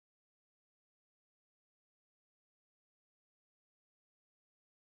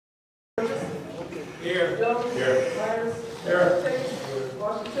Here. Jones. Here. Myers. Here. Chase.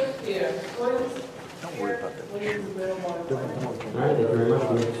 Washington. Here. Williams. Don't worry about that. Williams is available. All right, thank you very much.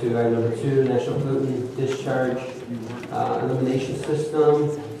 Move to item number 2, National Pollutant Discharge Elimination System.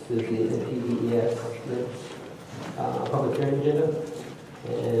 This is the NPDES public hearing agenda.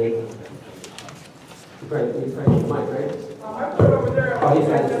 And you probably need the mic, right? I put it over there. Oh, he's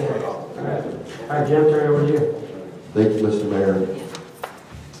got it here. All right, Jim, turn it over to you. Thank you, Mr. Mayor.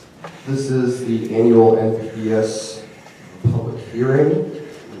 This is the annual NPDES public hearing.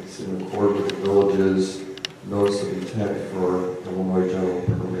 It's in accord with the village's notice of intent for Illinois General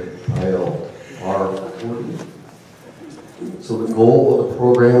Permit ILR 40. So the goal of the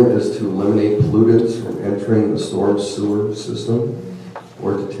program is to eliminate pollutants from entering the storm sewer system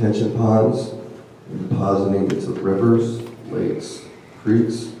or detention ponds and depositing into rivers, lakes,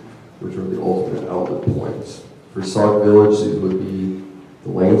 creeks, which are the ultimate outlet points. For Sauk Village, these would be the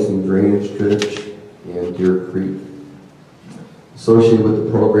Lansing Drainage Ditch and Deer Creek. Associated with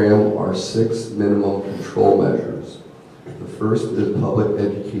the program are 6 minimum control measures. The first is public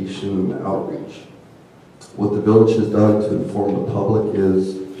education and outreach. What the village has done to inform the public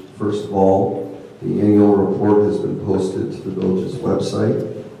is, first of all, the annual report has been posted to the village's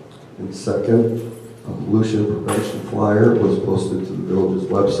website. And second, a pollution prevention flyer was posted to the village's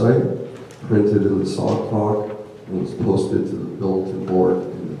website, printed in the Sauk Talk, and was posted to the bulletin board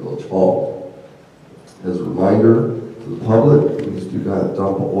in the village hall. As a reminder to the public, please do not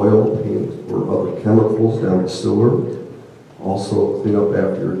dump oil, paint, or other chemicals down the sewer. Also, clean up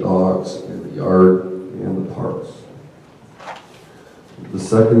after your dogs in the yard and the parks. The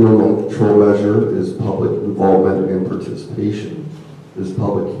second minimum control measure is public involvement and participation. This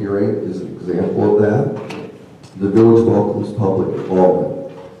public hearing is an example of that. The village welcomes public involvement.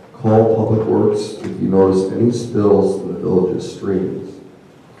 Call Public Works if you notice any spills in the village's streams.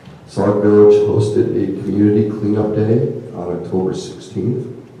 Sauk Village hosted a community cleanup day on October 16th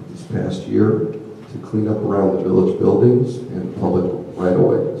this past year to clean up around the village buildings and public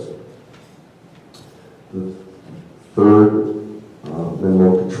right-of-ways. The third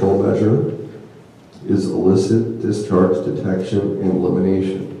minimum control measure is illicit discharge detection and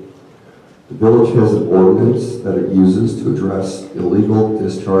elimination. The village has an ordinance that it uses to address illegal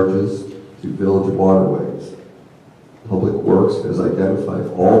discharges to village waterways. Public Works has identified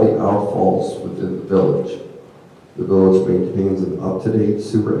all the outfalls within the village. The village maintains an up-to-date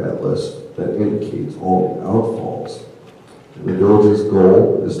sewer atlas that indicates all the outfalls. And the village's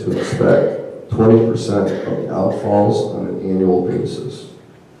goal is to inspect 20% of the outfalls on an annual basis.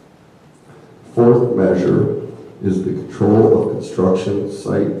 Fourth measure is the control of construction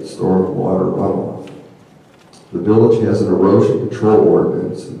site stormwater runoff. The village has an erosion control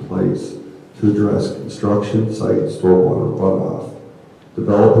ordinance in place to address construction site stormwater runoff.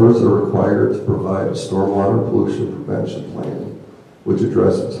 Developers are required to provide a stormwater pollution prevention plan, which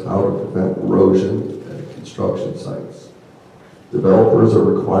addresses how to prevent erosion at construction sites. Developers are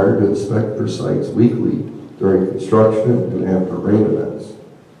required to inspect their sites weekly during construction and after rain events.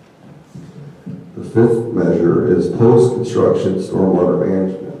 The fifth measure is post-construction stormwater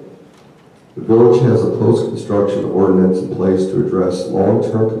management. The village has a post-construction ordinance in place to address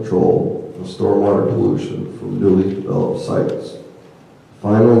long-term control of stormwater pollution from newly developed sites.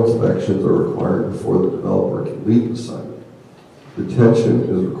 Final inspections are required before the developer can leave the site. Detention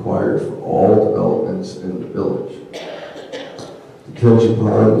is required for all developments in the village. Detention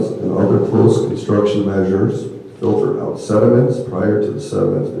ponds and other post-construction measures filter out sediments prior to the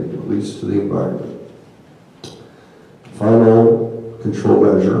sediments being released to the environment. Final control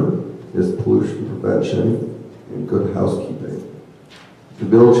measure is pollution prevention and good housekeeping. The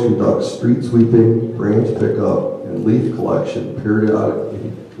village conducts street sweeping, branch pickup, and leaf collection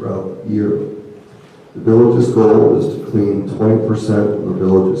periodically throughout the year. The village's goal is to clean 20% of the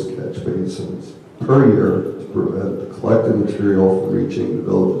village's catch basins per year to prevent the collected material from reaching the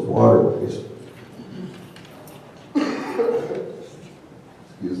village's waterways.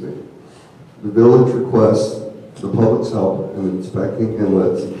 Excuse me. The village requests the public's help in inspecting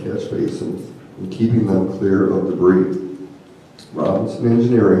inlets and catch basins and keeping them clear of debris. Robinson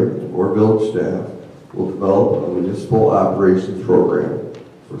Engineering or village staff will develop a municipal operations program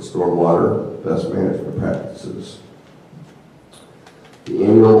for stormwater best management practices. The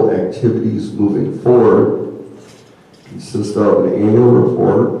annual activities moving forward consist of an annual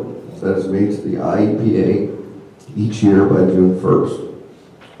report that is made to the IEPA each year by June 1st.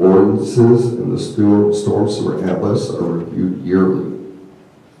 Ordinances in the storm sewer atlas are reviewed yearly.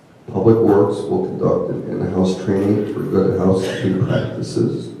 Public Works will conduct an in-house training for good housekeeping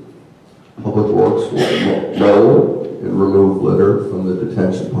practices. Public Works will mow and remove litter from the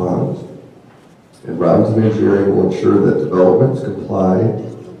detention ponds. And Robinson Engineering will ensure that developments comply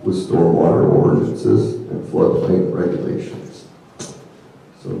with stormwater ordinances and floodplain regulations.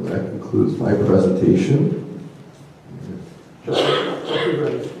 So that concludes my presentation.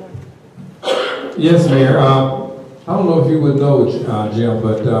 Yes, Mayor. I don't know if you would know, Jim,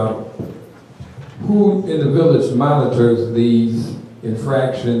 but who in the village monitors these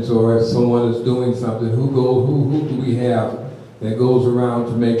infractions, or if someone is doing something, who do we have that goes around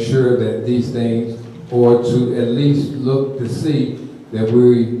to make sure that these things, or to at least look to see that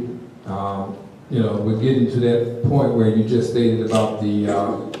we, we're getting to that point where you just stated about the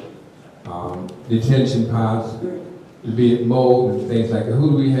detention ponds, be it mold and things like that. Who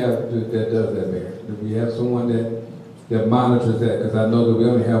do we have that does that, Mayor? Do we have someone that monitors that? Because I know that we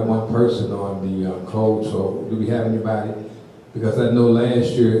only have one person on the code, so do we have anybody? Because I know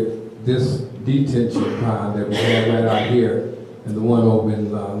last year, this detention pond that we had right out here, and the one over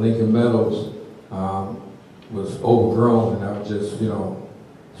in Lincoln Meadows, was overgrown, and I was just,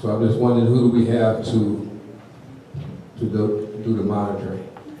 so I'm just wondering, who do we have to do the monitoring?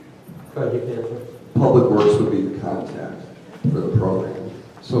 Go ahead, you can answer. Public Works would be the contact for the program.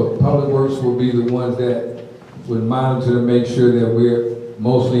 So Public Works will be the ones that would monitor to make sure that we're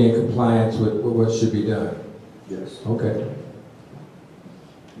mostly in compliance with what should be done? Yes. Okay.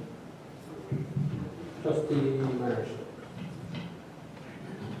 Trustee Myers.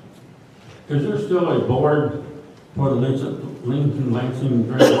 Is there still a board for the Lincoln Lansing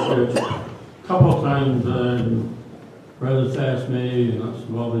Drainage? A couple of times, residents asked me,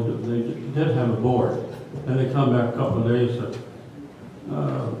 well, they did have a board. Then they come back a couple of days, said,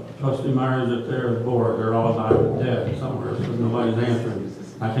 Trustee Myers, if they're a board, they're all dead somewhere, so nobody's answering.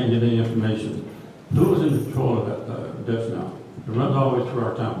 I can't get any information. Who is in control of that ditch now? It runs all the way through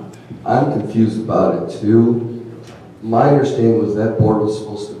our town. I'm confused about it too. My understanding was that board was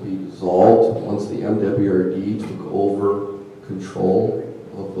supposed to be dissolved once the MWRD took over control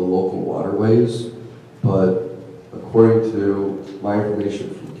of the local waterways. But according to my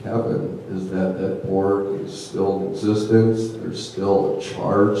information from Kevin, is that that board is still in existence. There's still a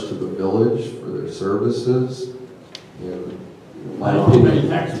charge to the village for their services. And I don't know how many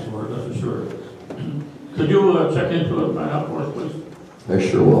taxes were, that's for sure. Could you check into it and find out for us, please? I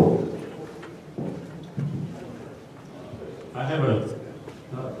sure will. I have a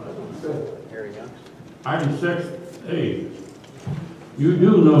item 6A. You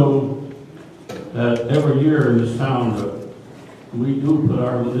do know that every year in this town that we do put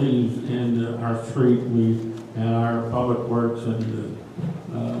our leaves in our street, and our public works and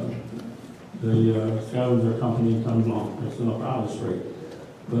the scavenger company comes along, it's up out of the street.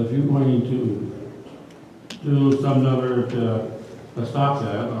 But if you're going to do some other to stop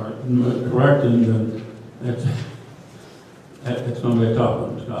that or correct it, then it's going to be a tough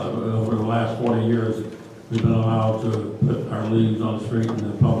one. Over the last 40 years, we've been allowed to put our leaves on the street, and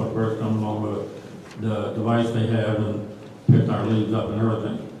the public works come along with the device they have and pick our leaves up and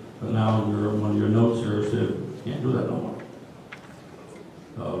everything. But now one of your notes here said you can't do that no more.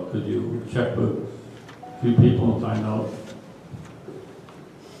 So could you check with a few people and find out?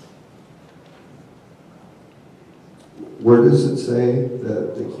 Where does it say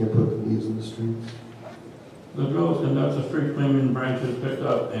that they can't put the leaves in the streets? The girls conducts a street cleaning, branches picked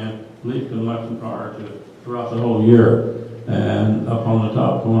up, and leaf collection prior to throughout the whole year. And up on the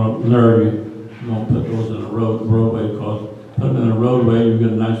top corner there, you don't put those in a roadway, because put them in a roadway, you get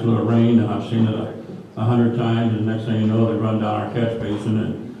a nice little rain, and I've seen it 100 times, and next thing you know, they run down our catch basin,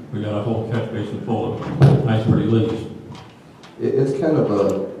 and we got a whole catch basin full of nice pretty leaves. It's kind of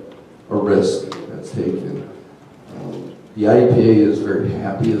a risk that's taken. The IEPA is very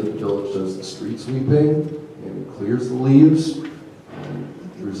happy that the village does the street sweeping and clears the leaves.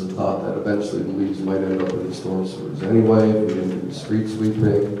 There's a thought that eventually the leaves might end up in the storm sewers anyway if we didn't do the street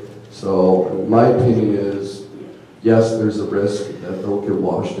sweeping. So my opinion is, yes, there's a risk that they'll get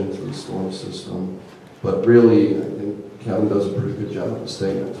washed into the storm system. But really, I think Kevin does a pretty good job of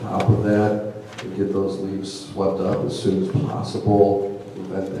staying on top of that and get those leaves swept up as soon as possible,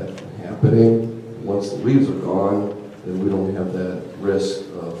 prevent that from happening. Once the leaves are gone, then we don't have that risk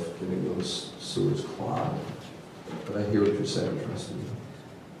of getting those sewers clogged. But I hear what you're saying, Trustee.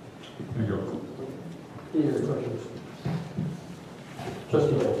 Thank you. Any other questions?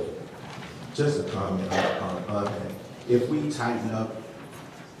 Trustee Jones. Just a comment on that. If we tighten up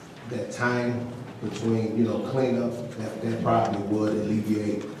that time between, cleanup, that probably would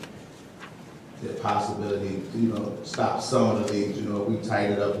alleviate the possibility, stop some of the things, we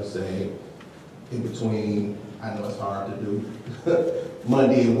tighten it up and say, in between, I know it's hard to do,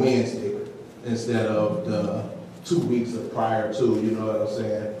 Monday and Wednesday, instead of the 2 weeks prior to, you know what I'm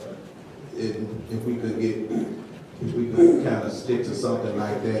saying? if we could kind of stick to something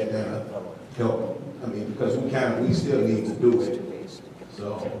like that, that'll help. I mean, because we still need to do it.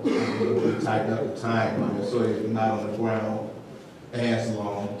 So we tighten up the time on it so it's not on the ground as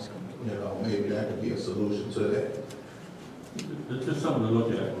long, you know, maybe that could be a solution to that. It's just something to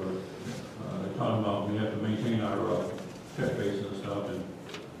look at. They're talking about we have to maintain our catch basin and stuff, and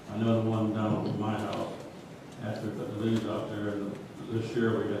I know the one down at my house, after we put the leaves out there, and this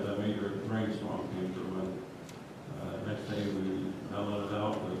year we had that major rainstorm came through, and next day we let it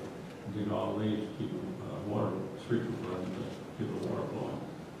out, to get all the leaves, keep water, street from running, to keep the water flowing.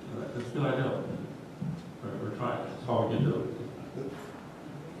 It's a good idea. We're trying. That's all we can do.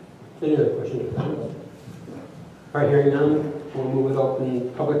 Any other questions or comments? All right, hearing none, we'll move it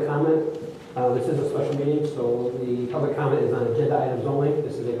open public comment. This is a special meeting, so the public comment is on agenda items only.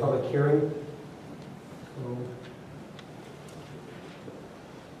 This is a public hearing.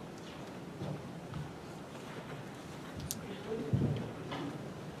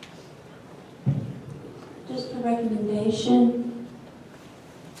 Just a recommendation.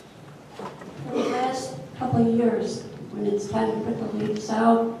 For the last couple of years, when it's time to put the leaves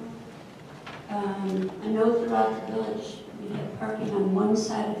out, I know throughout the village we have parking on one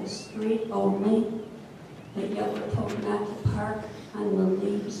side of the street only, but yet we're told not to park on the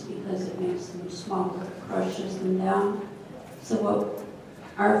leaves because it makes them smaller, crushes them down. So what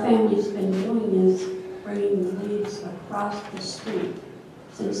our family's been doing is bringing the leaves across the street.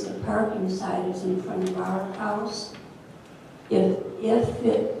 Since the parking side is in front of our house, if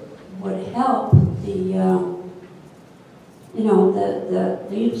it would help the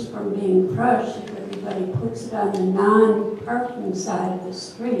leaves from being crushed, if everybody puts it on the non-parking side of the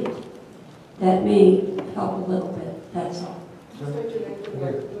street, that may help a little bit, that's all. State your name for the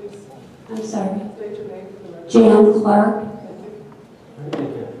record, please. I'm sorry. State your name for the record. Jan Clark.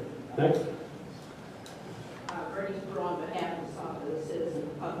 Thank you. Next. Bernie Brewer on behalf of Sauk, the Citizen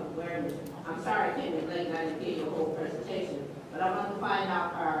Public Awareness. I'm sorry I came in late and I didn't get your whole presentation, but I wanted to find out,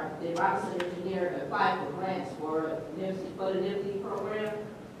 did Robinson Engineer apply for grants for the NIPSI program?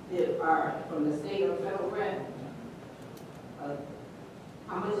 Are from the state or federal grant?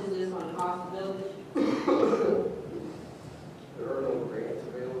 How much is this going to cost the village? There are no grants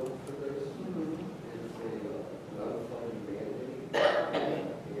available for this. It's a non-funded mandate. Okay.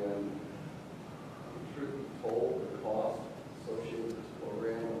 And truth be told, the cost associated with this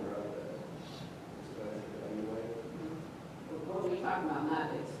program are not that expensive anyway. What are we talking about? Not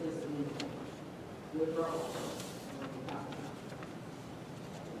expensive withdrawal. What are we talking about?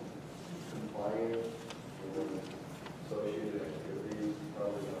 Compliance and then associated activities,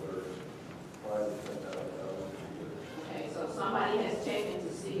 probably another $5,000 to $10,000 a year. Okay, so somebody has checked in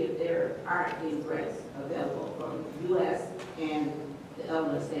to see if there aren't any grants available from U.S. and the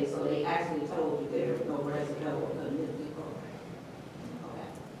Illinois state, so they actually told you there are no grants available for the NIPSI program. Okay.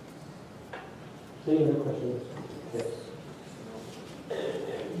 Any other questions? Yes.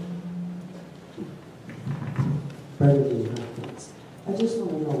 Bernadine Hopkins. I just want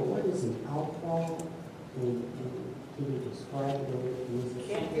to know, what is an outfall? And can you describe it, or is it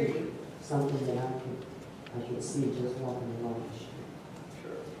Can't hear you. something that I can see just walking along the street?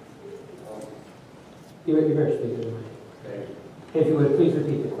 Sure. You better speak to the mic. Okay. If you would, please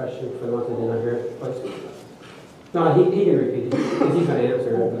repeat the question for the ones that did not hear it, please. No, he didn't repeat it, because he's going to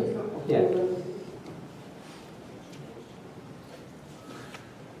answer it. But, yeah.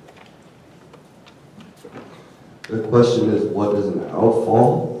 The question is, what is an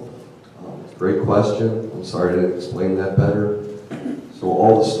outfall? It's a great question. I'm sorry I didn't explain that better. So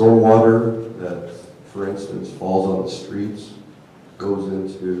all the stormwater that, for instance, falls on the streets goes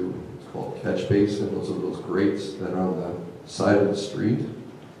into, it's called a catch basin. Those are those grates that are on the side of the street.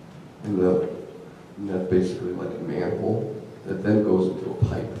 And that's basically like a manhole that then goes into a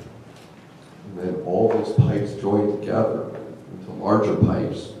pipe. And then all those pipes join together into larger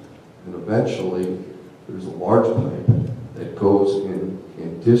pipes. And eventually, there's a large pipe that goes in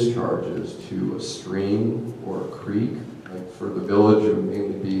and discharges to a stream or a creek. Like for the village, it would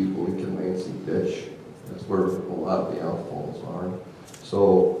mainly be the Lincoln Lansing ditch. That's where a lot of the outfalls are.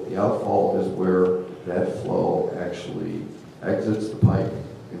 So the outfall is where that flow actually exits the pipe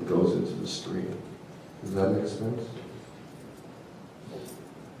and goes into the stream. Does that make sense?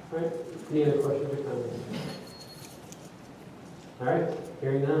 All right. Any other questions or comments? All right.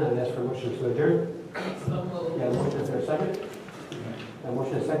 Hearing none, I'd ask for a motion to adjourn. Yeah, motion is there a second?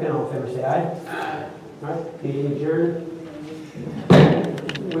 Motion is second. All in favor, say aye. Aye. All right. Meeting adjourned.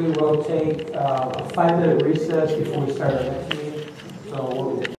 We will take a 5-minute recess before we start our next meeting. So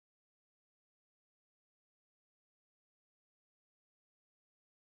we'll